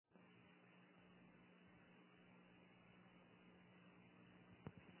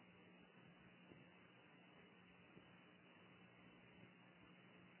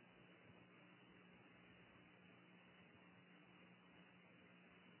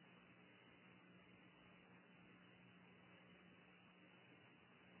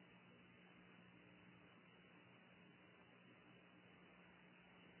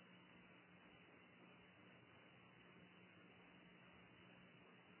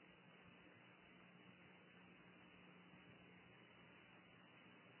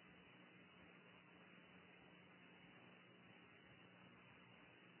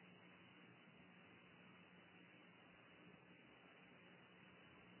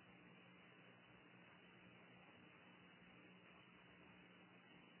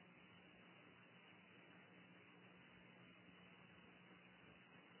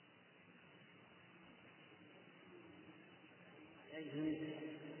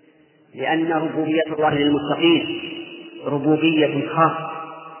لأن ربوبية الله للمتقين ربوبية خاصة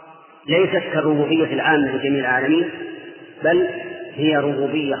ليست كالربوبية العامة لجميع العالمين، بل هي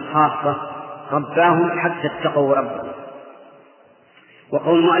ربوبية خاصة رباهم حتى اتقوا ربهم.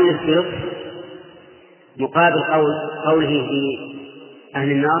 وقول المؤلف بلطف مقابل قوله في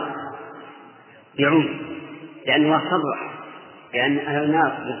أهل النار بعمق، لأنه صرح بأن أهل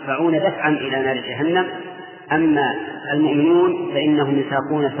النار يدفعون دفعا إلى نار جهنم، أما المؤمنون فإنهم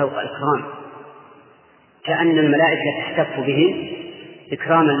يساقون فوق إكرام، كأن الملائكة تحتف بهم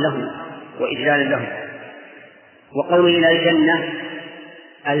إكراما لهم وإجلالا لهم. وقول إلى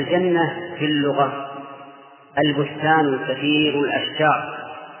الجنة في اللغة البستان الكثير الأشجار،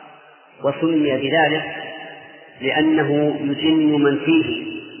 وسمي بذلك لأنه يجن من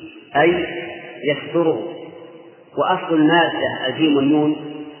فيه أي يستره. وأصل المادة الجيم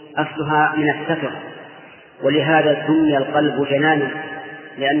والنون أصلها من الستر، ولهذا سمي القلب جنانا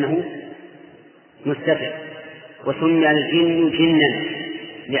لأنه مستتر، وسمي الجن جنا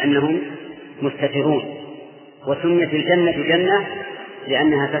لأنهم مستترون، وسميت الجنة جنة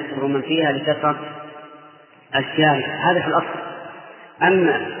لأنها تستر من فيها لكثرة الشارع. هذا في الأصل.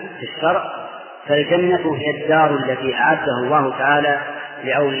 أما في الشرع فالجنة هي الدار التي أعدها الله تعالى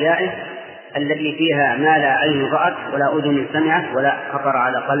لأوليائه، التي فيها ما لا عين رأت ولا أذن سمعت ولا خطر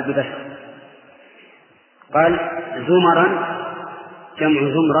على قلب بشر. قال زمرا جمع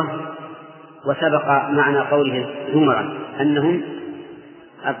زمرة، وسبق معنى قوله زمرا أنهم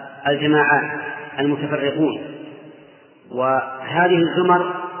الجماعات المتفرقون، وهذه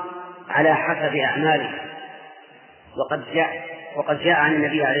الزمر على حسب أعمالهم. وقد جاء عن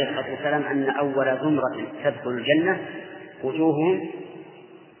النبي عليه الصلاة والسلام أن أول زمرة تدخل الجنة وجوههم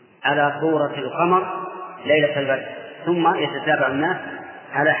على صورة القمر ليلة البدر، ثم يتتابع الناس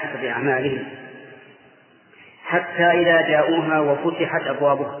على حسب أعمالهم حتى إذا جاءوها وفتحت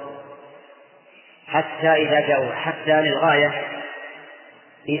أبوابها. حتى إذا جاءوها، حتى للغاية.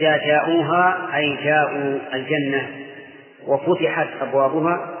 إذا جاءوها أي جاءوا الجنة وفتحت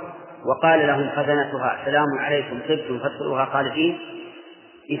أبوابها وقال لهم خزنتها سلام عليكم طبتم فادخلوها خالدين.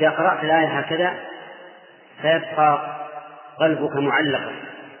 إذا قرأت الآية هكذا سيبقى قلبك معلقا،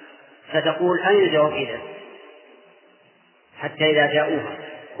 فتقول أين الجواب إذا؟ حتى إذا جاءوها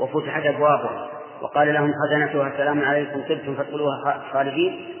وفتحت أبوابها وقال لهم خزنتها سلام عليكم طبتم فادخلوها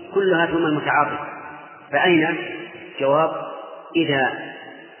خالدين، كلها ثم المتعاطفة، فأين جواب إذا؟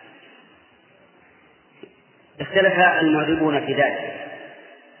 اختلف المعربون في ذلك،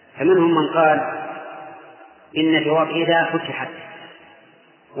 فمنهم من قال إن جواب إذا فتحت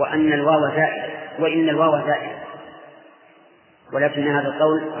وأن الواو زائدة وإن الواو زائدة، ولكن هذا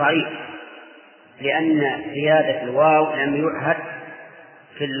القول ضعيف لأن زيادة الواو لم يعهد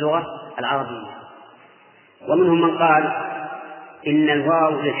في اللغة العربية. ومنهم من قال إن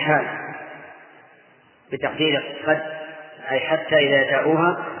الواو للحال بتقدير قد، أي حتى إذا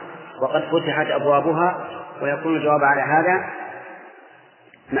جاءوها وقد فتحت أبوابها، ويكون الجواب على هذا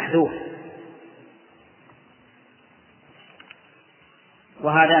محذوف.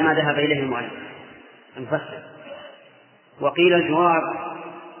 وهذا ما ذهب إليه المؤلف المفسر. وقيل الجواب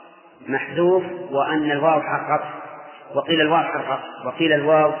محذوف وأن الواو حرف عطف، وقيل الواو حرف عطف، وقيل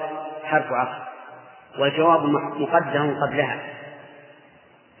الواو حرف عطف، والجواب مقدر قبلها،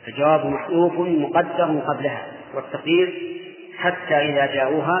 الجواب محذوف مقدر قبلها، والتقدير حتى إذا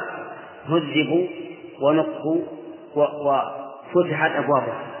جاءوها هذبوا ونقوا وفتحت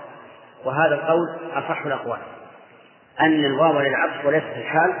أبوابها. وهذا القول أصح الأقوال، أن الواو للعطف وليس في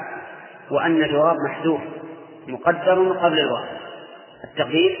الحال، وأن الجواب محذوف مقدر قبل الواو.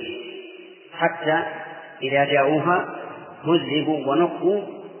 التقدير حتى إذا جاءوها هذبوا ونقوا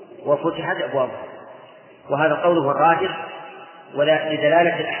وفتحت أبوابها. وهذا قوله الراجح ولا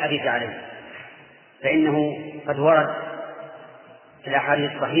لدلالة الأحاديث عليه، فإنه قد ورد في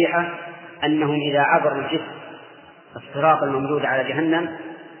الأحاديث الصحيحة أنهم إذا عبروا الجسر الصراط الممدود على جهنم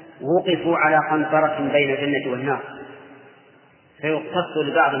وقفوا على قنطرة بين الجنة والنار فيقتص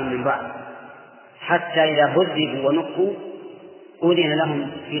لبعضهم من بعض، حتى إذا هذبوا ونقوا أذن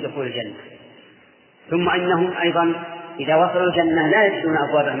لهم في دخول الجنة. ثم أنهم أيضا إذا وصلوا الجنة لا يجدون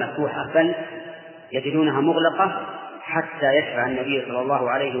أبوابها مفتوحة، بل يجدونها مغلقة حتى يشفع النبي صلى الله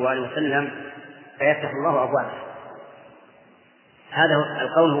عليه وآله وسلم فيفتح الله أبوابها. هذا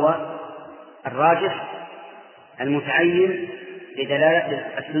القول هو الراجح المتعين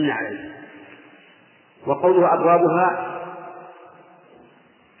لدلالة السنة عليه. وقوله أبوابها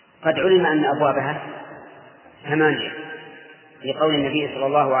قد علم أن أبوابها 8، لقول النبي صلى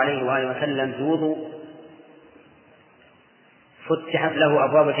الله عليه وآله وسلم بوضوء فتحت له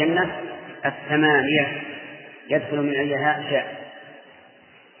أبواب الجنة 8 يدخل من أيها شاء.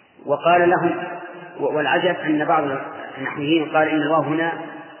 وقال لهم، والعجب أن بعض النحويين قال إن الواو هنا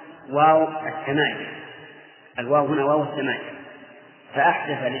واو الثمانية، الواو هنا واو الثمانية،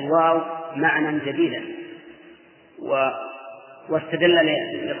 فأحدث للواو معنى جديدا، واستدل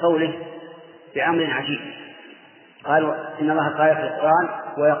لقوله بأمر عجيب. قالوا إن الله قال في القرآن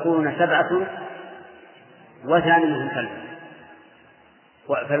ويقولون 7 وثامنهم كلب،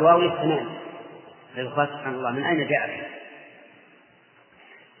 فالواو للثمانية، فيقال سبحان الله من أين جاءت؟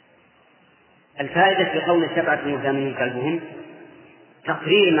 الفائدة في قول 7 وثامنهم كلبهم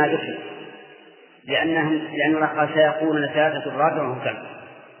تقرير ما ذكر، لأن الله قال سيقولون 3 رابعهم كلب،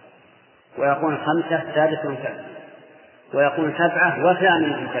 ويقولون 5 سادسهم كلب، ويقولون 7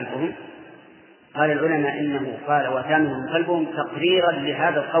 وثامنهم كلبهم. قال العلماء إنه قال وثامنهم كلبهم تقريرا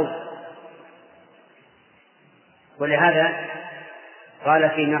لهذا القول، ولهذا قال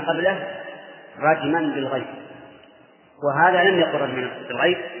فيما قبله رجما بالغيب، وهذا لم يقل رجما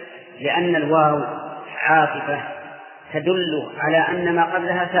بالغيب لأن الواو عاطفة تدل على أن ما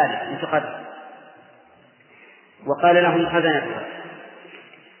قبلها ثالث متقدم. وقال لهم خزنتها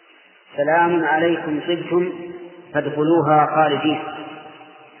سلام عليكم طبتم فادخلوها خالدين.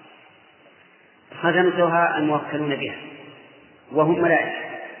 خزنتها الموكلون بها وهم ملائكة،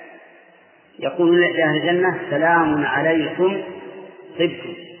 يقولون لأهل الجنة سلام عليكم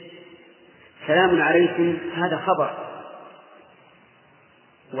طبتم. سلام عليكم هذا خبر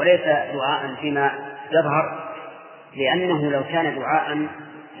وليس دعاء فيما يظهر، لأنه لو كان دعاء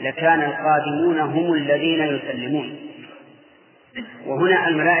لكان القادمون هم الذين يسلمون، وهنا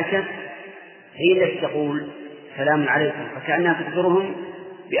الملائكة هي التي تقول سلام عليكم، فكأنها تخبرهم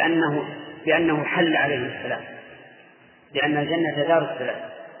بأنه حل عليهم السلام، لأن الجنة دار السلام.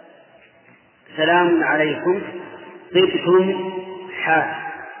 سلام عليكم طبتم حال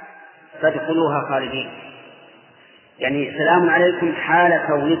فادخلوها خالدين، يعني سلام عليكم حال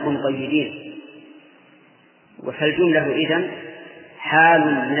كونكم طيبين. فالجملة إذن حال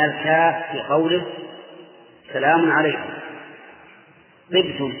من الكاف في قوله سلام عليكم.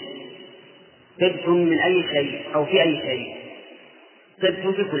 طبتم من أي شيء أو في أي شيء؟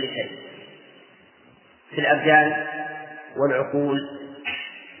 طبتم في كل شيء، في الأبدان والعقول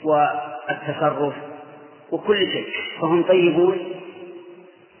والتصرف وكل شيء، فهم طيبون،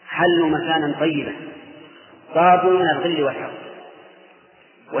 حلوا مكانا طيبا، طابوا من الغل والحق،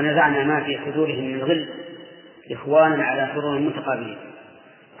 ونزعنا ما في صدورهم من غل إخوانا على سرور متقابلين.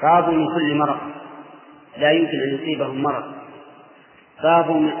 طابوا من كل مرض لا يمكن أن يصيبهم مرض،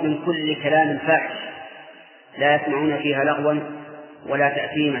 طابوا من كل كلام فاحش لا يسمعون فيها لغوا ولا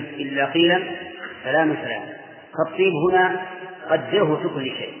تأثيما إلا قيلا سلام سلام. فالطيب هنا قدره في كل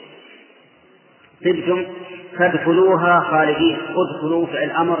شيء. طبتم فادخلوها خالدين. ادخلوا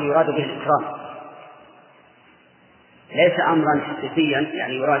فعل أمر يراد به الإكرام، ليس أمرا حسيا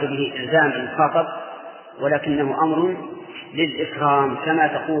يعني يراد به إلزام المخاطب، ولكنه أمر للإكرام، كما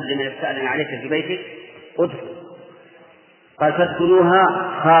تقول لمن استأذن عليك في بيتك ادخل. قال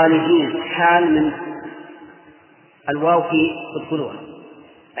فادخلوها خالدين، حال من الواو في ادخلوها،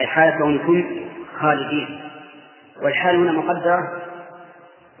 أي حال كونكم خالدين. والحال هنا مقدرة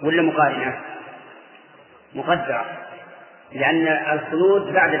ولا مقارنة؟ مقدرة، لأن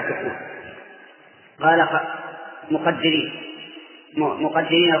الخلود بعد الدخول. قال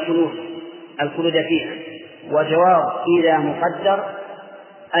مقدرين الخلود فيها، وجواب إذا مقدر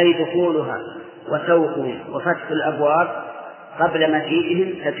أي دخولها وسوقهم وفتح الأبواب قبل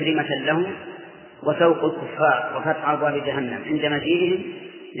مجيئهم تكريمة لهم، وسوق الكفار وفتح أبواب جهنم عند مجيئهم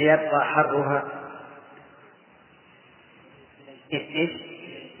ليبقى حرها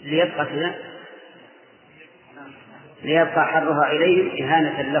ليبقى حرها إليهم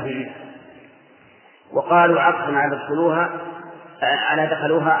إهانة لهم. وقالوا عقصا على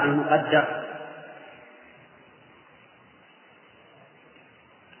دخلوها المقدر.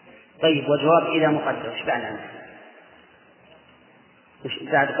 طيب وجواب إذا مقدر ايش معنى؟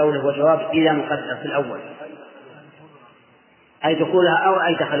 بعد قوله وجواب إذا مقدر في الأول أي دخولها أو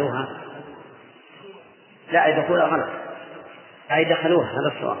أي دخلوها؟ لا، أي دخولها غلط، أي دخلوها،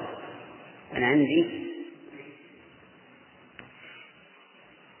 هذا الصواب. أنا عندي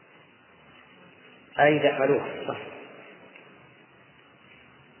أي دخلوها صح.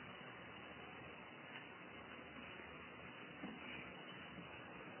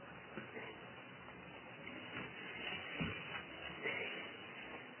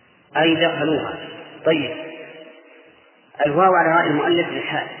 أي دخلوها. طيب الواو على رأي المؤلف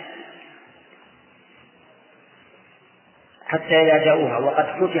للحال حتى إذا جاءوها وقد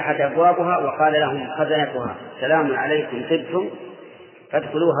فتحت أبوابها وقال لهم خزنتها سلام عليكم طبتم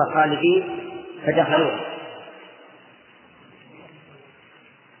فادخلوها خالدين فدخلوها.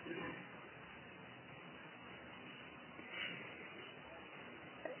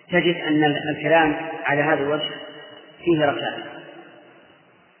 تجد أن الكلام على هذا الوجه فيه رشاد،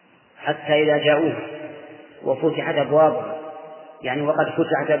 حتى إذا جاءوه وفتحت أبوابها، يعني وقد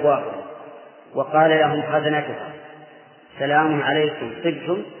فتحت أبوابها وقال لهم خزنتها سلام عليكم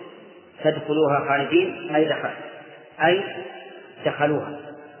طبتم فادخلوها خالدين، أي دخلوها،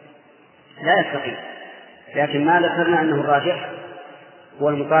 لا يستقيم. لكن ما ذكرنا أنه الراجح هو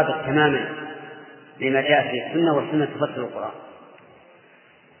المطابق تماما لما جاء في السنة، والسنة تفسر القرآن.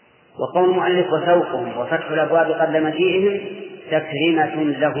 وقول المؤلف وسوقهم وفتح الأبواب قبل مجيئهم تكريمة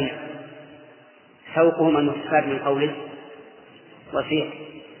لهم. سوقهم المستفاد من قوله وسيق،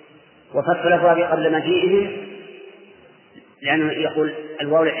 وفتح الأبواب قبل مجيئهم لأنه يقول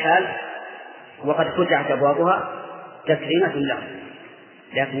الواو الحال وقد فتحت أبوابها تكريمة لهم،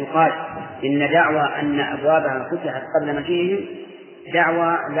 لكن يقال إن دعوى أن أبوابها فتحت قبل مجيئهم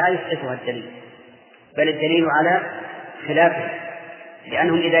دعوى لا يثبتها الدليل، بل الدليل على خلافه،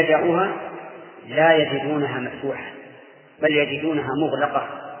 لأنهم إذا جاءوها لا يجدونها مفتوحة بل يجدونها مغلقة،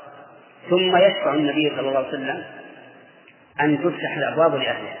 ثم يشفع النبي صلى الله عليه وسلم أن تفتح الأبواب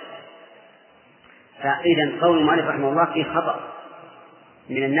لأهلها. فإذا قول المؤلف رحمه الله فيه خطأ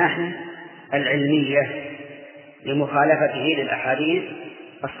من الناحية العلمية لمخالفته للأحاديث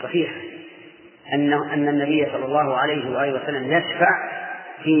الصحيحة أن النبي صلى الله عليه وآله وسلم يشفع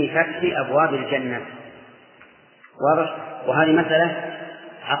في فتح أبواب الجنة. واضح؟ وهذه مسألة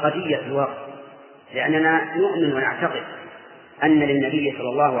عقدية في الواقع، لأننا نؤمن ونعتقد أن للنبي صلى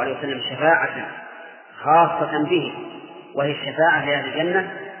الله عليه وسلم شفاعة خاصة به، وهي الشفاعة لأهل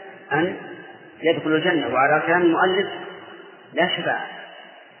الجنة أن يدخلوا الجنة، وعلى كلام المؤلف لا شفاعة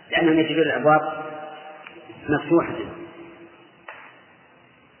لأنهم يجدون الأبواب مفتوحة.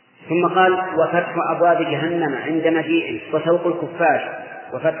 ثم قال وفتح أبواب جهنم عند مجيئهم وسوق الكفار،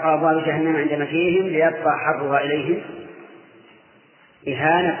 وفتح أبواب جهنم عند مجيئهم ليبقى حرها إليهم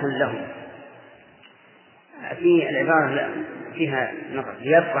إهانة لهم. في العبارة فيها نظر،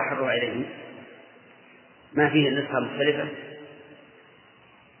 ليبقى حرها إليهم، ما فيه النسخة مختلفة.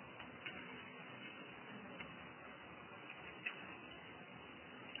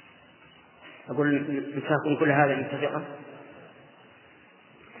 أقول نساكم كل هذا متفقة.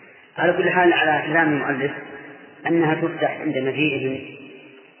 على كل حال على كلام المؤلف أنها تفتح عند مجيئهم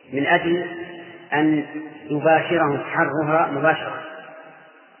من أجل أن يباشرهم حرها مباشرة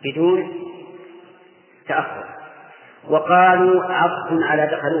بدون تأخر. وقالوا عطف على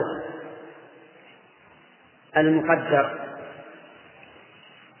دخلوها المقدر،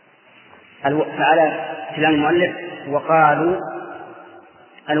 فعلى كلام المؤلف وقالوا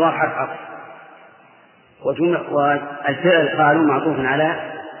الواو حرف عطف، والفعل قالوا معطوف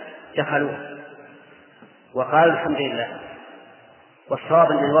على دخلوا، وقالوا الحمد لله.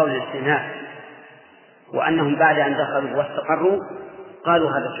 والصواب أن الواو للاستئناف، وأنهم بعد أن دخلوا واستقروا قالوا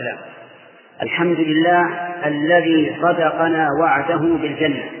هذا الكلام: الحمد لله الذي صدقنا وعده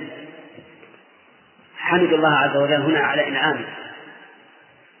بالجنة. حمد الله عز وجل هنا على إنعامه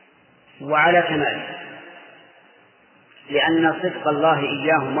وعلى كماله، لأن صدق الله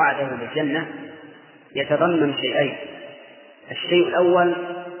إياهم وعده بالجنة يتضمن شيئين: الشيء الأول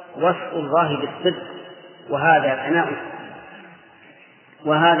وصف الله بالصدق، وهذا ثناء،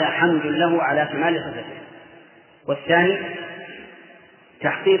 وهذا حمد له على كمال صفته. والثاني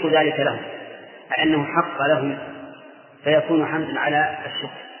تحقيق ذلك لهم، أنه حق لهم فيكون حمد على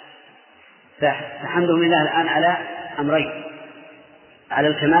الشكر. فحمدهم لله الآن على أمرين: على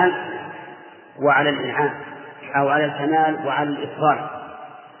الكمال وعلى الإنعام، أو على الكمال وعلى الإفضال.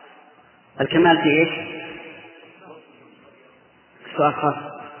 الكمال في إيش؟ سؤال خاص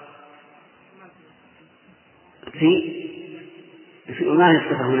في ما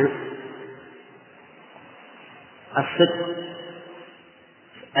الصفة هنا؟ الصدق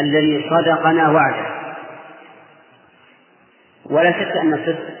الذي صدقنا وعده، ولا شك أن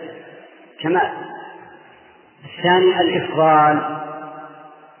الصدق كمال. الثاني الإفضال،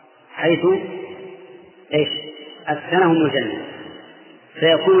 حيث إيش؟ أسكنهم الجنة،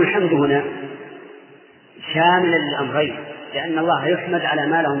 فيكون الحمد هنا شاملا للأمرين، لأن الله يحمد على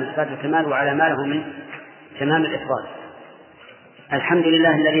ما له من صفات الكمال وعلى ما له من تمام الإفضال. الحمد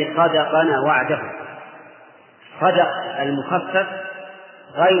لله الذي صدقنا وعده، صدق المخفف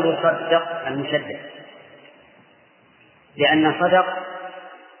غير صدق المشدد، لأن صدق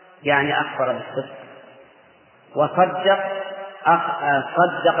يعني أخبر بالصدق،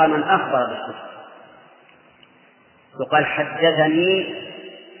 صدق من أخبر بالصدق. يقال حدثني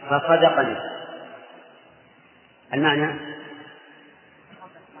فصدقني، المعنى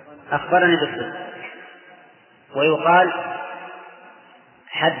أخبرني بالصدق. ويقال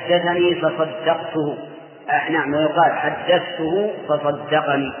حدثني فصدقته، نعم، ويقال حدثته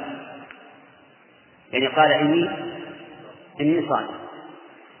فصدقني، يعني قال إني صادق.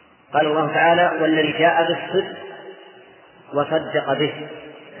 قال الله تعالى والذي جاء بالصدق وصدق به،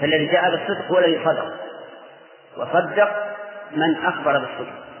 فالذي جاء بالصدق هو الذي صدق، وصدق من أخبر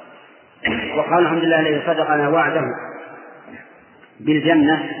بالصدق. وقال الحمد لله الذي صدقنا وعده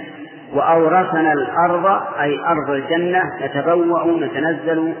بالجنة وأورثنا الأرض، أي أرض الجنة، نتبوأ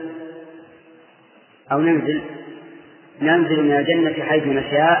نتنزل أو ننزل من الجنة حيث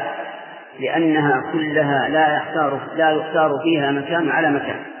نشاء، لأنها كلها لا يختار فيها مكان على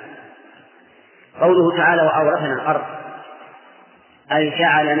مكان. قوله تعالى وأورثنا الأرض أي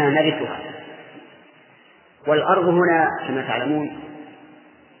جعلنا نرثها. والأرض هنا كما تعلمون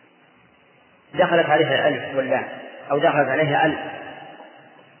دخلت عليها الألف واللام أو دخلت عليها ألف،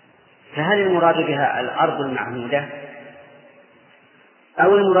 فهل المراد بها الأرض المعهودة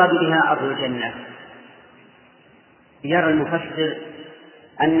أو المراد بها أرض الجنة؟ يرى المفسر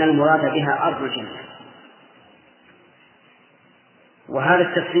أن المراد بها أرض الجنة، وهذا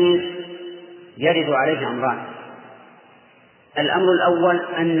التفسير يرد عليه أمران. الأمر الأول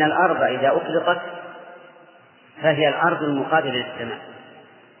أن الأرض إذا أطلقت فهي الأرض المقابلة للسماء،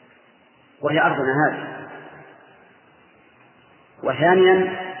 وهي أرضنا هذه.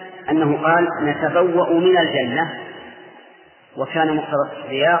 وثانيا أنه قال نتبوأ من الجنة، وكان مقتضى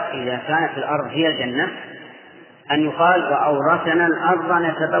السياق إذا كانت الأرض هي الجنة أن يقال وأورثنا الأرض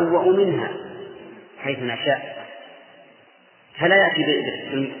نتبوأ منها حيث نشاء، فلا يأتي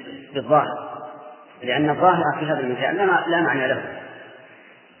بالظاهر، لأن الظاهر في هذا المثال لا معنى له.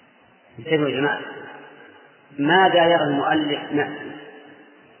 انتبهوا يا جماعة، ماذا يرى المؤلف؟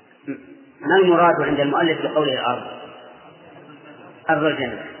 ما المراد عند المؤلف بقوله الأرض؟ أرض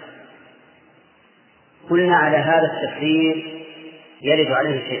الجنة. قلنا على هذا التفسير يرد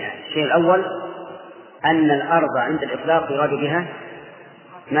عليه شيئان: الشيء الأول أن الأرض عند الإطلاق يراد بها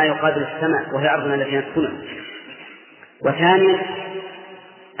ما يقابل السماء وهي أرضنا التي نسكنها. وثانيا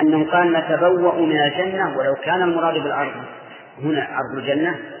أنه قال نتبوأ من الجنة، ولو كان المراد بالأرض هنا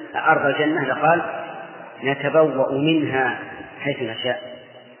أرض الجنة لقال نتبوأ منها حيث نشاء.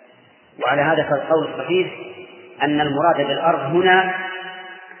 وعلى هذا فالقول الصحيح أن المراد بالأرض هنا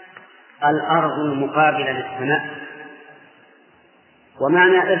الأرض المقابلة للسماء.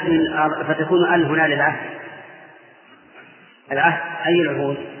 ومعنى اسم الأرض فتكون هنا للعهد. العهد أي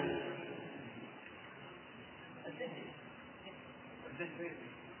العهود؟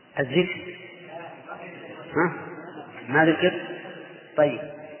 الذكر، ما ذكر؟ طيب،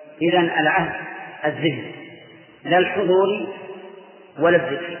 إذن العهد الذهن لا الحضور ولا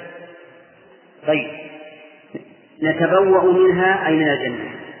الذكر. طيب، نتبوأ منها أي من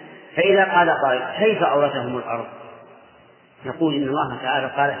الجنة. فإذا قال قائل كيف أورثهم الأرض؟ نقول إن الله تعالى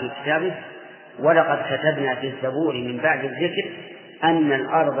قال في كتابه ولقد كتبنا في الزبور من بعد الذكر أن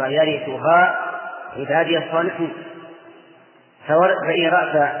الأرض يرثها عبادي الصالحون.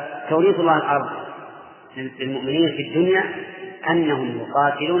 فتوريث الله الأرض للمؤمنين في الدنيا أنهم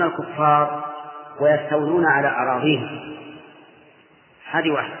يقاتلون الكفار ويستولون على أراضيهم،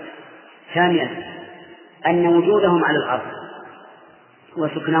 هذه واحدة. ثانيا أن وجودهم على الأرض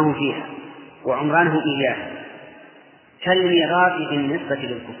وسكنهم فيها وعمرانهم إياها كالميراث بالنسبة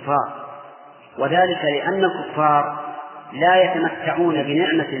للكفار، وذلك لأن الكفار لا يتمتعون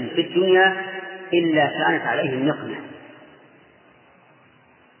بنعمة في الدنيا إلا كانت عليهم نقمة.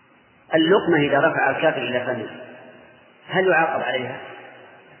 اللقمة إذا رفع الكافر إلى فمه هل يعاقب عليها؟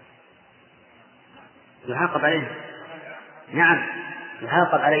 يعاقب عليها، نعم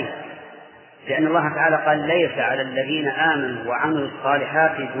يعاقب عليها، لأن الله تعالى قال ليس على الذين آمنوا وعملوا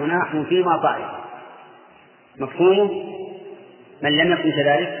الصالحات جناح فيما طعموا. مفهومه؟ من لم يكن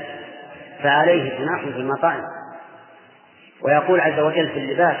كذلك فعليه جناح فيما طعم. ويقول عز وجل في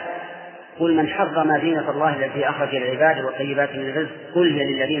اللباس قل من حرم زينة الله التي أخرج للعباد والطيبات من الرزق قل هي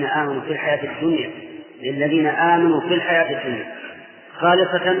للذين آمنوا في الحياة الدنيا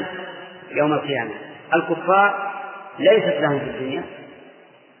خالصة يوم القيامة. الكفار ليست لهم في الدنيا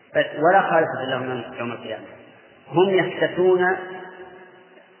ولا خالصة لهم يوم القيامة، هم يفتتون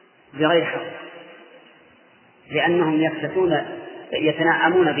بغير حق، لأنهم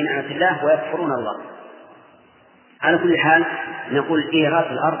يتنعمون بنعمة الله ويكفرون الله. على كل حال نقول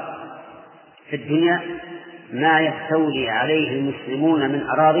إيراث الأرض في الدنيا ما يستولي عليه المسلمون من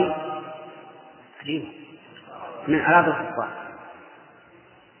أراضي الكفار.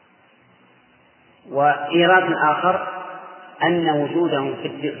 وإيراث آخر أن وجودهم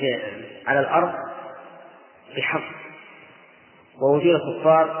على الأرض بحق ووجود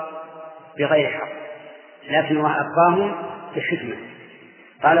الكفار بغير حق، لكن الله أبقاهم بحكمة.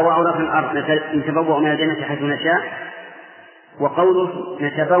 قال وأورثنا الأرض نتبوأ من الجنة حيث نشاء. وقوله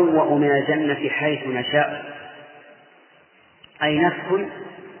نتبوأ من الجنة حيث نشاء أي نسكن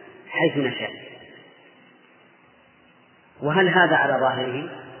حيث نشاء. وهل هذا على ظاهره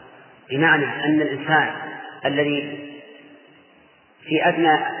بمعنى أن الإنسان الذي في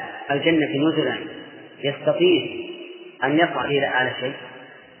أدنى الجنة نزلا يستطيع أن يصعد إلى أعلى شيء؟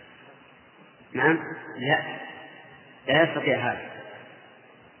 نعم، لا يستطيع هذا.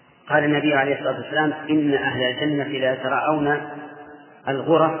 قال النبي عليه الصلاة والسلام إن أهل الجنة لا يتراءون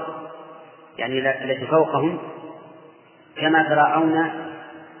الغرف يعني التي فوقهم كما تراءون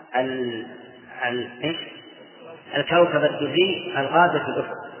الكوكب الدري الغابة في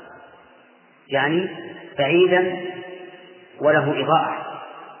الأفق، يعني بعيدا وله إضاءة.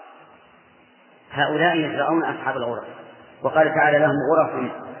 هؤلاء يتراءون أصحاب الغرف. وقال تعالى لهم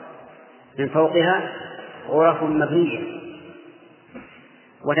غرف من فوقها غرف مبنية.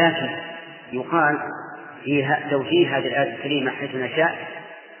 ولكن يقال في توجيه هذه الآية الكريمة حيث نشاء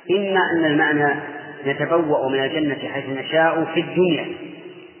إما أن المعنى نتبوأ من الجنة حيث نشاء في الدنيا،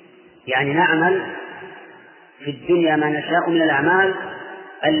 يعني نعمل في الدنيا ما نشاء من الأعمال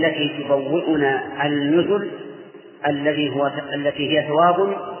التي تبوئنا النزل التي هي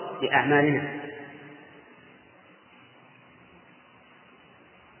ثواب لأعمالنا.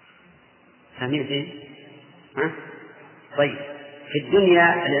 فهمين فيه؟ طيب، في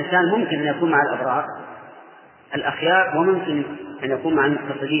الدنيا الإنسان ممكن أن يكون مع الأبرار الأخيار، وممكن أن يكون مع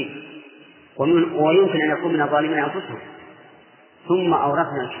المقتصدين، ويمكن أن يكون من الظالمين أنفسهم. ثم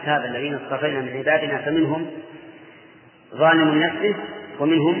أورثنا الكتاب الذين اصطفينا من عبادنا فمنهم ظالم لنفسه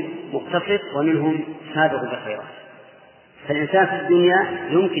ومنهم مقتصد ومنهم سابق بالخيرات. فالإنسان في الدنيا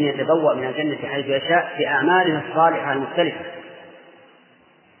يمكن يتبوأ من الجنة حيث يشاء في أعماله الصالحة المختلفة،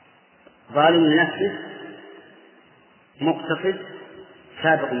 ظالم لنفسه مقتصد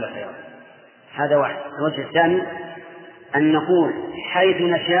سابق بالخيرات. هذا واحد. الوجه الثاني أن نقول حيث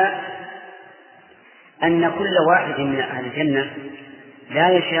نشاء أن كل واحد من أهل الجنة لا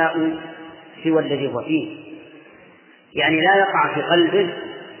يشاء سوى الذي هو فيه، يعني لا يقع في قلبه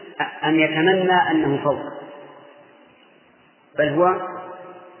أن يتمنى أنه فوق، بل هو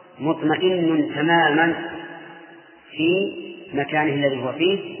مطمئن تماما في مكانه الذي هو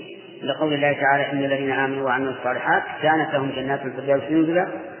فيه، لقول الله تعالى إن الذين آمنوا وعملوا الصالحات كانت لهم جنات الفردوس نزلا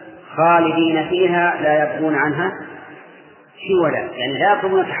خالدين فيها لا يبغون عنها حولا، يعني لا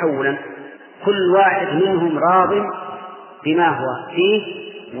يطلبون تحولا. كل واحد منهم راض بما هو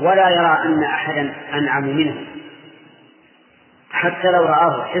فيه ولا يرى أن أحدا أنعم منه، حتى لو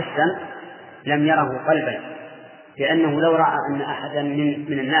رآه حسا لم يره قلبا، لأنه لو رأى أن أحدا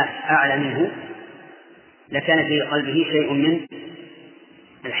من الناس أعلى منه لكان في قلبه شيء من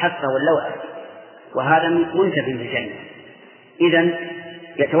الحسرة واللوعة، وهذا منتف في الجنة. إذن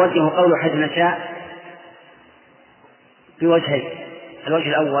يتوجه قول حيث نشاء بوجهين. الوجه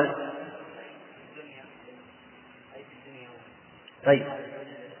الأول طيب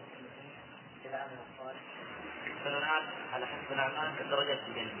على حسب الأعمال كدرجات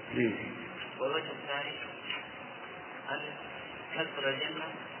الجنة. والوجه الثاني أن ندخل الجنة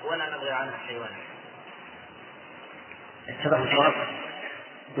ولا نبغي عنها حيوانا. اتبع الجواب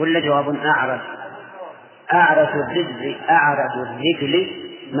ولا جواب أعرف الرجل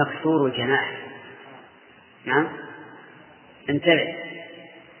مكسور الجناح. نعم، انتبه.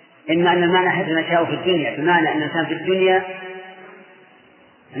 إما أن المعنى حيث نشاء في الدنيا بمعنى أن الإنسان في الدنيا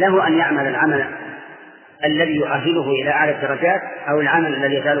له أن يعمل العمل الذي يؤهله إلى أعلى الدرجات، أو العمل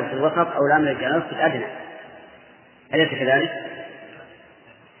الذي يزال في الوسط، أو العمل الذي يزال في الأدنى. أليس كذلك؟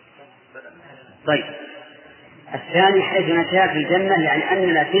 طيب، الثاني حيث نشاء في الجنة، يعني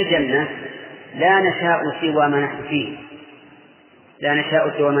أننا في الجنة لا نشاء سوى ما نحن فيه،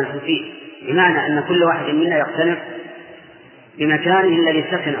 بمعنى أن كل واحد منا يقتنع بمكانه الذي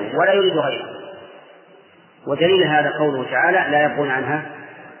سكنه ولا يريد غيره. ودليل هذا قوله تعالى لا يبغون عنها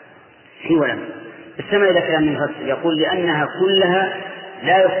حولا. استمع إلى كلام المفسر يقول لأنها كلها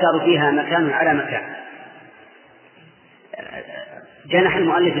لا يختار فيها مكان على مكان. جنح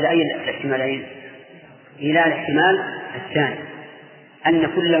المؤلف إلى أي الاحتمالين؟ إلى الاحتمال الثاني،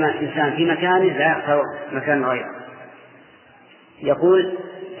 أن كل ما إنسان في مكانه لا يختار مكان غيره. يقول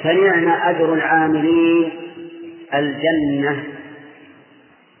فنعم أجر العاملين الجنة.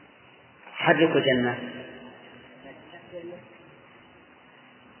 حرك الجنة.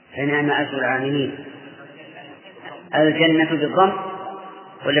 فنعم أجر العاملين الجنة بالضم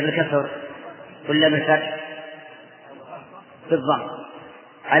ولا بالكسر ولا بالفتح؟ بالضم،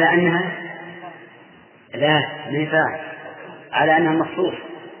 على أنها لا فاعل، على أنها مخصوص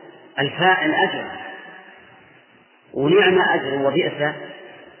الفاعل أجر، ونعم أجر وبئس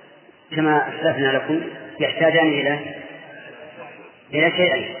كما أسلفنا لكم يحتاجان إلى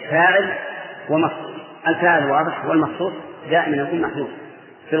شيئين: فاعل ومخصوص. الفاعل واضح والمخصوص دائما يكون محذوف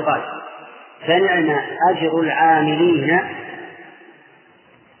في الغالب. فنعم أجر العاملين.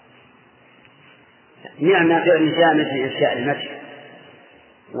 نعم فعل جامد لإنشاء المدح،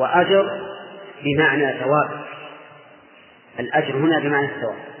 وأجر بمعنى ثواب. الأجر هنا بمعنى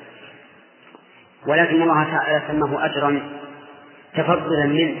الثواب، ولكن الله تعالى سماه أجرا تفضلا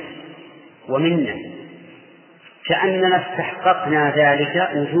منه ومنا، كأننا استحققنا ذلك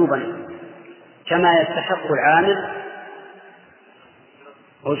وجوبا كما يستحق العامل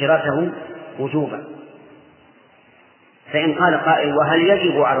أجرته وجوبا. فإن قال قائل: وهل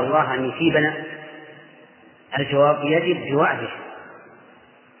يجب على الله أن يثيبنا؟ الجواب: يجب بوعده،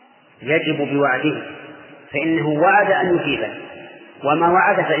 يجب بوعده، فإنه وعد أن يثيبنا، وما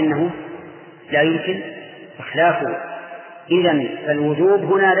وعد فإنه لا يمكن إخلافه. إذن فالوجوب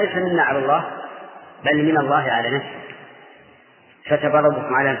هنا ليس منا على الله بل من الله على نفسه.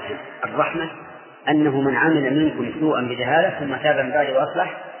 فتبربكم على نفسه الرحمة أنه من عمل منكم سوءا بجهالة ثم تاب من بعد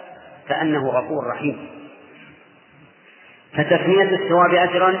وأصلح فأنه غفور رحيم. فتسمية الثواب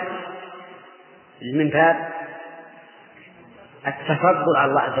أجرا من باب التفضل على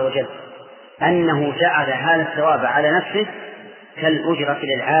الله عز وجل، أنه جعل هذا الثواب على نفسه كالأجرة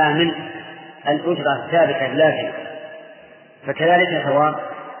للعامل، الأجرة الثابتة اللازمة. فكذلك ثواب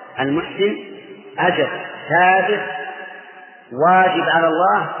المحسن أجر ثابت واجب على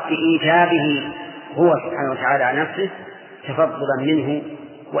الله بإيجابه هو سبحانه وتعالى على نفسه تفضلا منه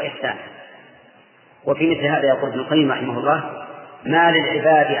وإحسانا. وفي مثل هذا يقول ابن القيم رحمه الله: ما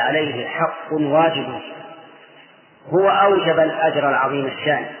للعباد عليه حق واجب هو أوجب الأجر العظيم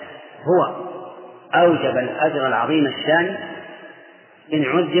الشان، هو أوجب الأجر العظيم الشان إن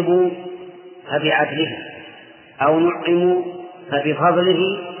عذبوا فبعدله أو نعموا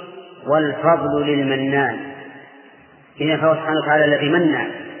فبفضله والفضل للمنان. إذن فهو سبحانه وتعالى الذي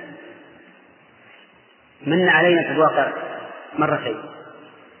من علينا في الواقع مرتين: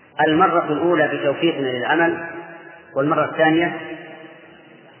 المرة الأولى بتوفيقنا للعمل، والمرة الثانية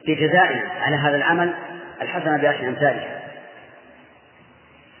بجزائنا على هذا العمل الحسنة بعشر أمثالها.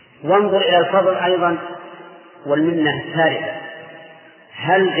 وانظر إلى الفضل أيضا والمنة الثالثة: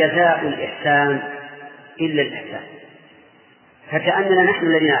 هل جزاء الإحسان إلا الإحسان؟ فكأننا نحن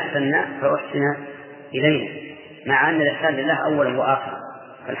الذين أحسننا فأحسن إلينا، مع أن الإحسان لله أولا وآخرا،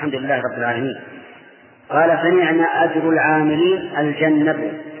 فالحمد لله رب العالمين. قال: فنعم أجر العاملين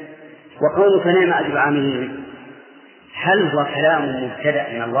الجنة. وقوله فنعم أجر العاملين هل هو كلام مبتدأ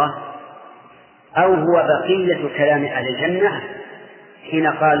من الله أو هو بقية كلام أهل الجنة حين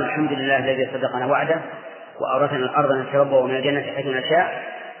قال الحمد لله الذي صدقنا وعده وأورثنا الأرض نتبوأ من الجنة حيث نشاء؟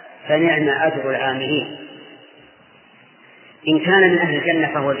 فنعم أجر العاملين. إن كان من أهل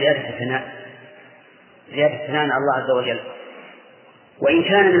الجنة فهو زيادة ثناء على الله عز وجل، وإن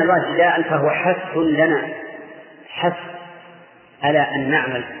كان من الله جزاء فهو حث لنا، حث على أن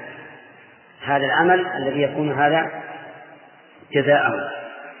نعمل هذا العمل الذي يكون هذا جزاءه.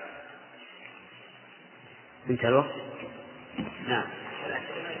 انتهى الوقت؟ نعم.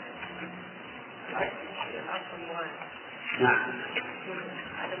 نعم.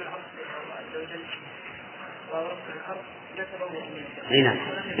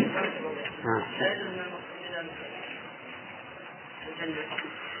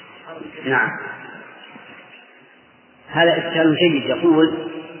 نعم. هذا إشكال جيد.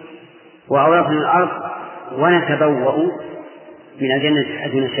 يقول: وأورثنا الأرض ونتبوأ من الجنة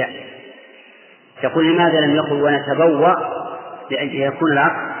حيث نشاء. يقول: لماذا لم يقل ونتبوأ؟ لأن يكون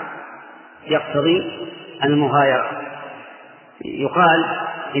العقل يقتضي المغايرة. يقال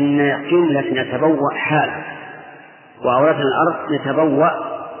إن جملة نتبوأ حال، وأورثنا الأرض نتبوأ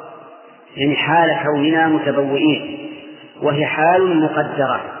يعني حال كوننا متبوئين، وهي حال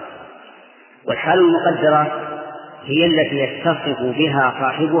مقدرة، والحال المقدرة هي التي يتصف بها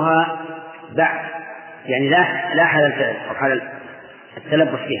صاحبها بعد، يعني لا حال الفعل أو حال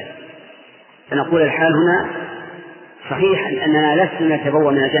التلبس بها. فنقول الحال هنا صحيح أننا لسنا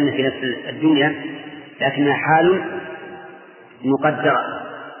نتبوأ من الجنة في نفس الدنيا، لكنها حال مقدرة.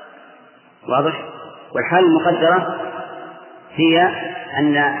 واضح؟ والحال المقدرة هي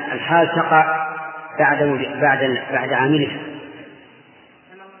أن الحال تقع بعد عاملها.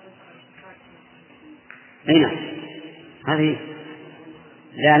 أين هذه؟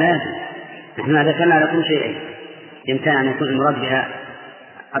 لا نحن ذكرنا لكم شيئين يمكن أن يكون المراد بها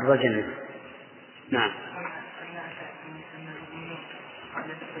الرجل. نعم.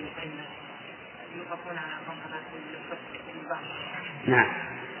 نعم.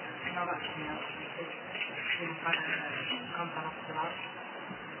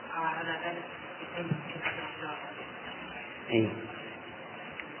 على أي.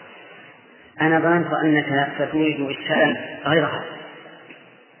 أنا ظننت أنك ستريد إشكالا غير هذا.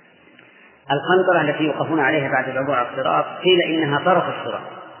 القنطرة التي يوقفون عليها بعد العبور على الصراط قيل إنها طرف الصراط،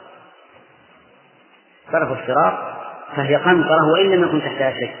 طرف الصراط، فهي قنطرة وإن لم يكن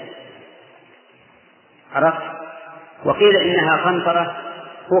تحتها شيء، عرفت؟ وقيل إنها قنطرة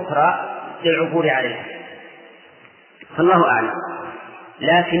أخرى للعبور عليها، فالله أعلم.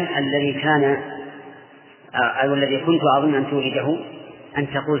 لكن الذي كان أو الذي كنت أظن أن تورده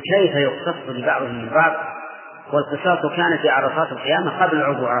أن تقول كيف يقتص لبعضهم من بعض، والقصاص كان في عرصات القيامة قبل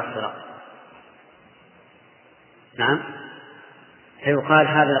العبور على الصراط. نعم، فيقال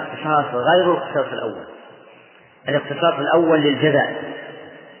هذا الاقتصاص غير الاقتصاص الأول. الاقتصاص الأول للجزاء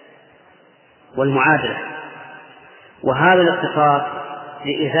والمعادلة، وهذا الاقتصاص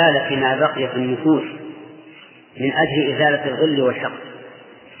لإزالة ما بقي في النفوس من أجل إزالة الغل والحقد.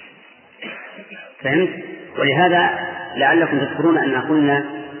 فهمت؟ ولهذا لعلكم تذكرون أن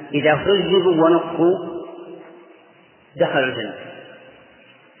قلنا إذا فجروا ونقوا دخلوا الجنة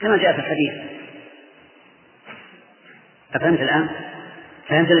كما جاء في الحديث. أفهمت الآن؟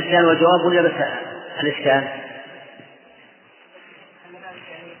 فهمت الإشكال والجواب ولا بس الإشكال؟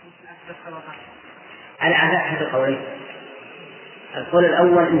 على أحد القولين. القول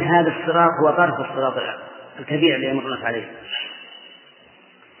الأول إن هذا الصراط هو طرف الصراط الكبير اللي يمرون عليه،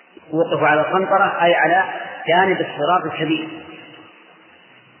 وقفوا على القنطرة أي على جانب الصراط الكبير.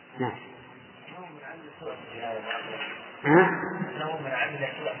 نعم.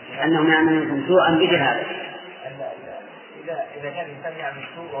 أنهم يعملون سوءا بجهالة. إذا كان الإنسان يعمل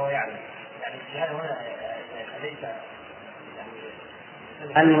سوء وهو يعلم، يعني الجهالة هنا ليس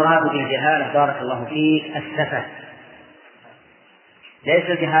المراد بالجهالة بارك الله فيك السفة، ليس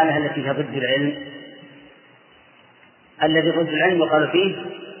الجهالة التي ضد العلم. الذي ضد العلم يقال فيه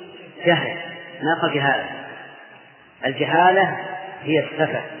جهل، ما قال جهالة. الجهالة هي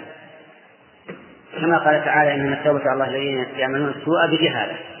السفة، كما قال تعالى إنما التوبة على الله الذين يعملون السوء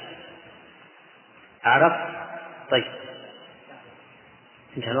بجهالة. أعرف؟ طيب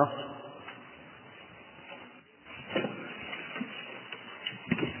انتهى الوقت.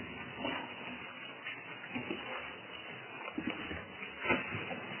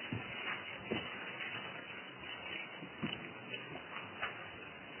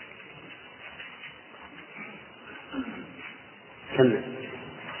 كمل.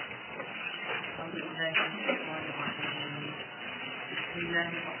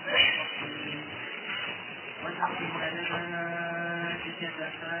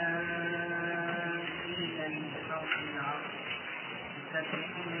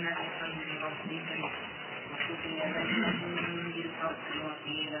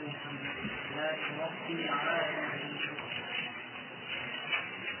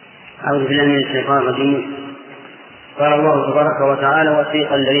 أعوذ بالله من الشيطان الرجيم. قال الله تبارك وتعالى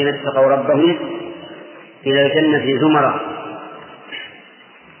وسيق الذين اتقوا ربهم إلى الجنة زمرا.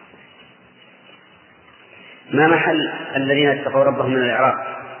 ما محل الذين اتقوا ربهم من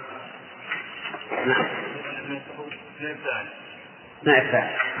الإعراب؟ ما إفعال.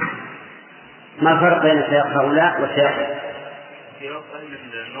 ما الفرق بين سياق هؤلاء وسياق سياق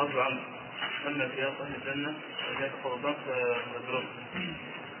أهل النار وعمل؟ أما سياق أهل الجنة وسياق قربان فمدرس.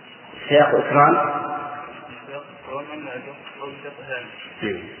 سياق إكرام. سياق إكرام أما سياق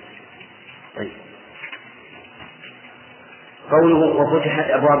هاني. طيب. قوله وفتحت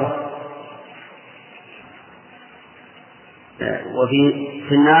أبوابه،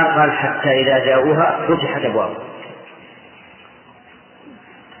 وفي النار قال حتى إذا جاءوها فتحت أبوابه،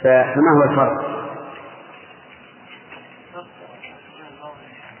 فما هو الفرق؟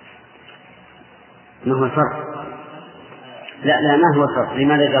 ما هو الفرق؟ لا ما هو الفرق؟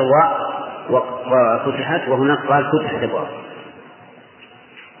 لماذا جاء وفتحت وهناك قال فتحت أبوابه؟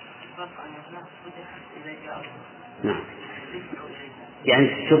 نعم،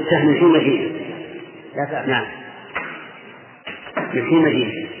 يعني تفتح من حين مجيء. نعم، من حين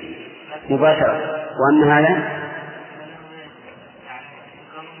مجيء مباشرة. وأما هذا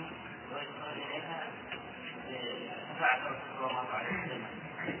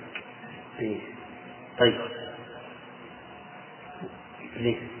طيب.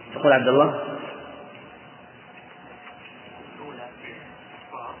 ليه؟ تقول عبد الله؟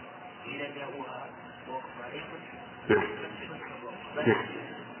 نعم نعم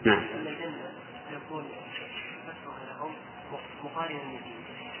نعم.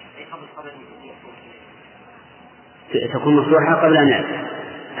 تكون مفتوحة قبل أن يأتي.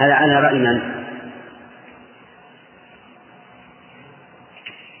 هذا على رأي من؟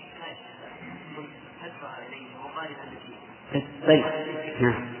 طيب.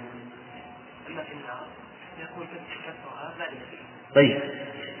 طيب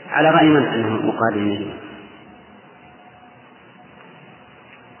على رأي من أنه مقابل النجم؟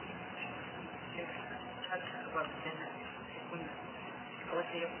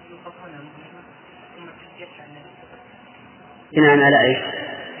 بناء على إيش؟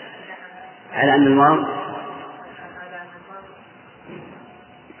 على أن الواو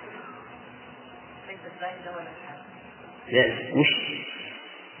وش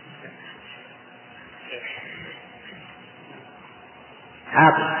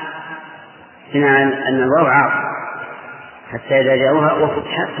عاطف، بناء على أن الواو عاطف حتى إذا جاءوها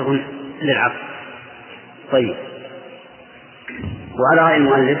وفتحت تكون للعطف. طيب وعلى رأي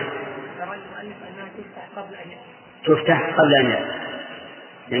المؤلف تفتح قبل أن يأتي،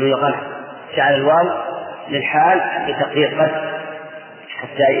 لأنه يقال جعل الواو للحال لتقدير قد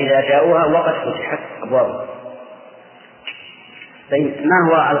حتى إذا جاءوها وقد فتحت أبوابها. طيب ما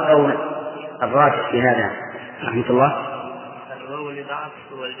هو القول الراجح في هذا رحمة الله؟ الواو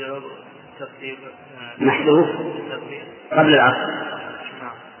للعطف والجواب تقدير محذوف قبل العطف.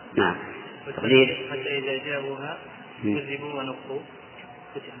 نعم تقدير حتى إذا جاءوها كذبوا ونقوا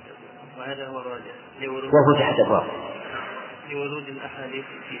فتحت، وهذا هو الراجح وفتحت أبواب لورود الأحاديث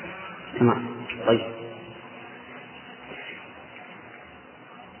فيه. تمام. طيب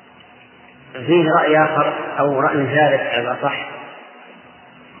فيه رأي آخر أو رأي ثالث على الأصح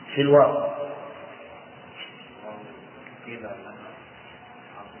في الواو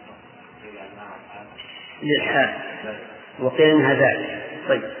للحال وقيل إنها ذلك.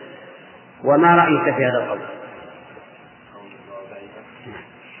 طيب وما رأيك في هذا القول؟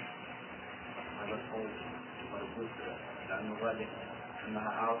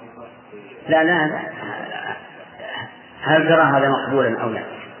 لا لا لا، هل ترى هذا مقبولا أو لا؟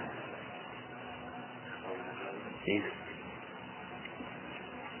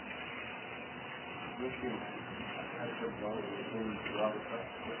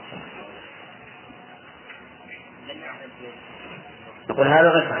 نقول هذا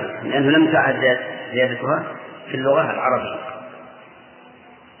غير صحيح لأنه لم تعد زيادتها في اللغة العربية.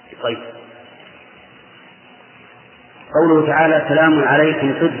 طيب قوله تعالى سلام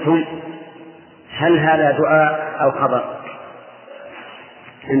عليكم طبتم، هل هذا دعاء أو خبر؟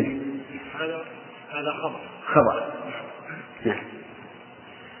 هذا خبر. نعم.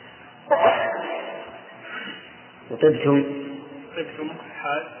 وطبتم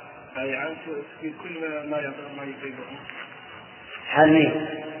حال أي عن في كل ما يطيبه. حال مين؟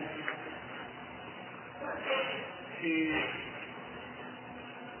 في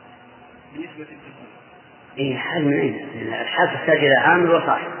بالنسبة للتكون. إيه حال من أين؟ الحال تحتاج إلى عامل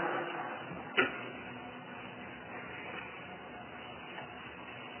وصاحب.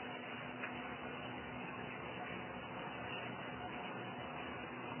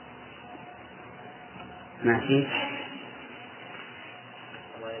 ماشي.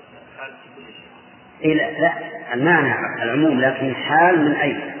 إيه لا المعنى العموم، لكن حال من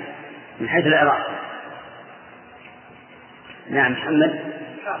أين؟ من حيث الإعراب. نعم محمد.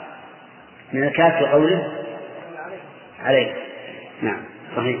 من الكاف وقوله عليه. نعم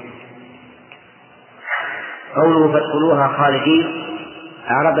صحيح. قوله فادخلوها خالدين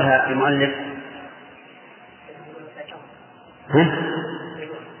أعربها المؤلف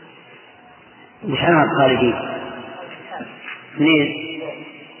مش عارف خالدين منين؟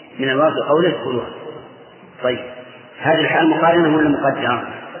 من الواقع قوله ادخلوها. طيب هذه الحال مقارنة ولا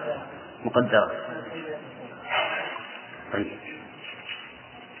مقدرة؟ مقدرة. طيب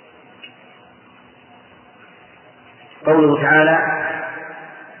قوله تعالى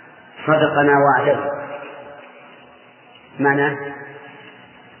صدقنا وعده، معناه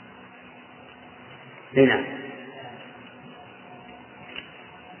هنا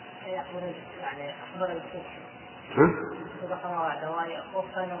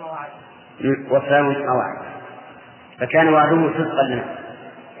وفى ما وعد، فكان وعده صدقا لنا.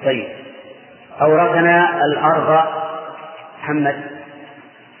 طيب أورثنا الأرض محمد.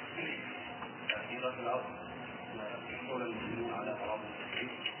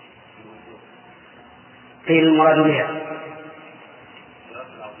 قيل المراد بها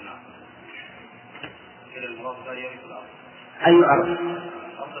أي أرض؟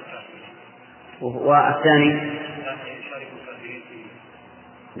 والثاني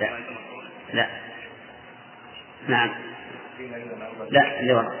لا لا نعم لا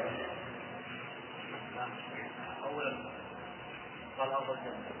اللي وراء.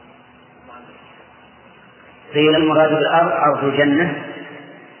 قيل المراد بالأرض أرض الجنة،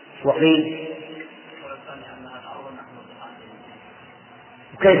 وقيل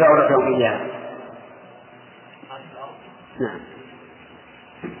كيف أورثهم إياها؟ نعم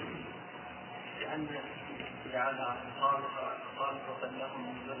جعلها خالصة لهم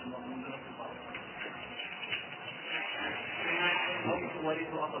من دون المؤمنين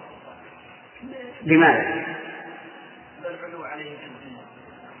ورثوا أرض الكفار. لماذا؟ العلو عليهم في الدنيا،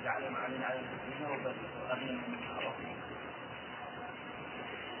 جعلهم عليهم على الدنيا وأغنيهم من الأرض.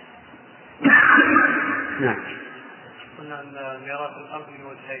 نعم. قلنا أن ميراث الأرض من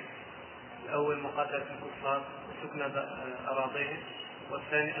وجهين: الأول مقاتلة الكفار وسكن أراضيهم،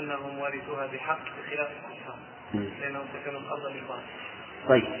 والثاني أنهم ورثوها بحق بخلاف الكفار لأنهم سكنوا الأرض بالباطل.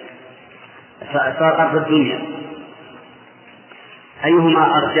 طيب، صار أرض الدنيا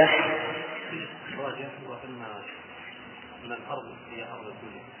أيهما أرجح؟ الراجح هو أن الأرض هي أرض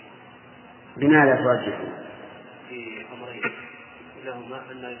الدنيا. لماذا ترجح؟ في أمرين: لهما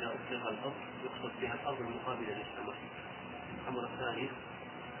أن إذا أطلق الأرض يقصد بها الأرض المقابلة للسماء. الأمر الثاني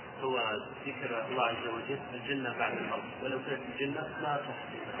هو ذكر الله عز وجل الجنة بعد الأرض، ولو كانت الجنة لا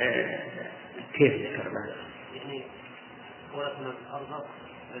تحصل. كيف ذكر الله؟ يعني ورثنا الأرض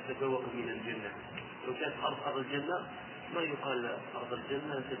نتبوأ من الجنة. لو كانت أرض الجنة ما يقال أرض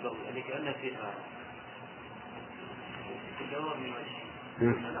الجنة نتبوأ، يعني كأن فيها تبوأ من وجه.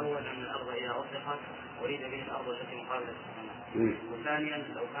 الأول أن الأرض إذا أطلقت أريد به الأرض التي مقابلة السماء. وثانيا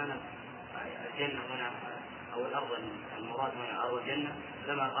لو كانت الجنة هنا أو الأرض المراد هنا أرض الجنة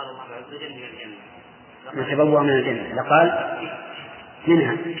لما قال الله عز وجل من الجنة نتبوأ من الجنة، لقال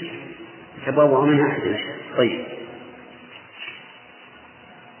منها نتبوأ منها. طيب،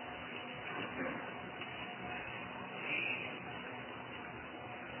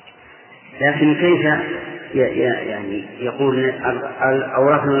 لكن كيف يعني يقول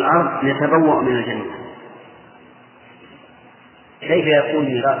أورثنا الأرض نتبوأ من الجنة؟ كيف يكون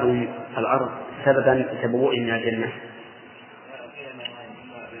ميراث الأرض سببا تبوء من الجنة؟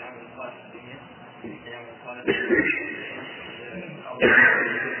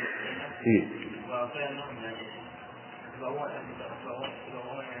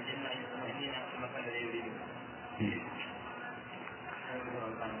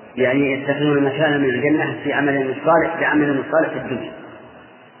 يعني يتخذون مكانا من الجنة في عمل صالح بعمل صالح في الدنيا،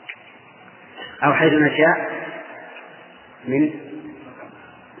 أو حيث نشاء من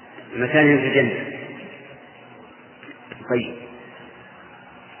مكان في الجنة. طيب،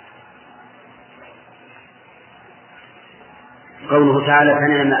 قوله تعالى: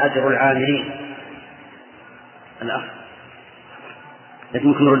 فنعم أجر العاملين. الأخ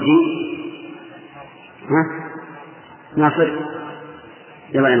لكن نردين ناصر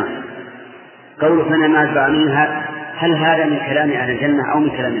يلا يا ناصر. قوله فنعم أجر العاملين، هل هذا من كلام أهل الجنة أو من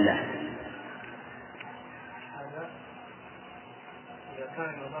كلام الله؟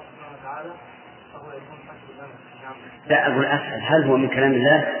 لا، أقول أسأل هل هو من كلام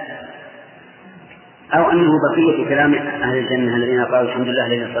الله أو أنه بقية كلام أهل الجنة الذين قالوا الحمد لله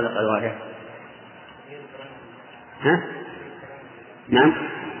الذي صدق الوعد؟ ها؟ نعم.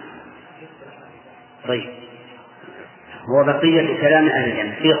 طيب، هو بقية كلام أهل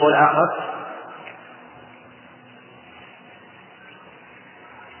الجنة. في قول آخر: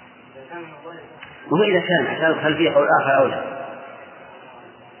 وهو إذا كان هل في قول آخر أو لا؟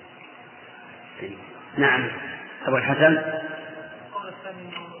 نعم. أبو الحسن: القول الثاني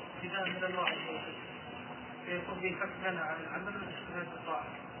أنه ابتداء من الله عز وجل يكون به حق لنا عن العمل والاجتهاد بالطاعة.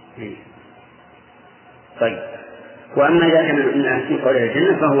 طيب، وأما إذا كان من أحسن قول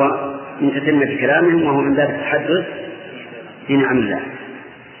الجنة فهو من تتمة كلامهم، وهو من ذلك التحدث بنعم الله.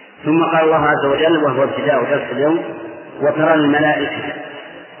 ثم قال الله عز وجل وهو ابتداء درس اليوم: وترى الملائكة.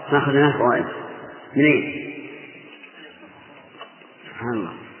 ما أخذناه فوائد منين؟ سبحان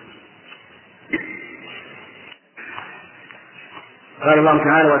الله. قال الله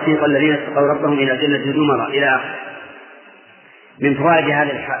تعالى: وسيق الذين اتقوا ربهم إلى الجنة زمرا إلى آخره. من فوائد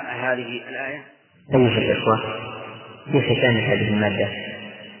هذه الآية: أيها الإخوة، في ختام هذه المادة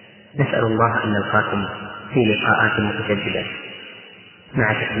نسأل الله أن نلقاكم في لقاءات متجددة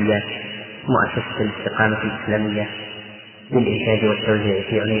مع تحيات مؤسسة الاستقامة الإسلامية للإنتاج والتوزيع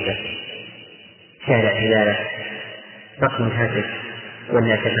في عنيزة، شارع هلالة، رقم الهاتف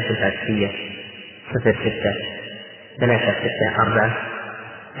والنافذة الهاتفية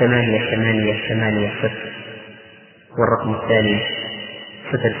 06-364-8880، والرقم الثاني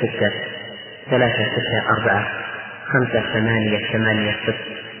 06-364-5880،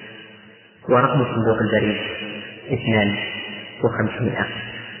 ورقم صندوق البريد 2 و500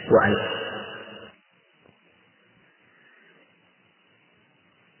 و1000.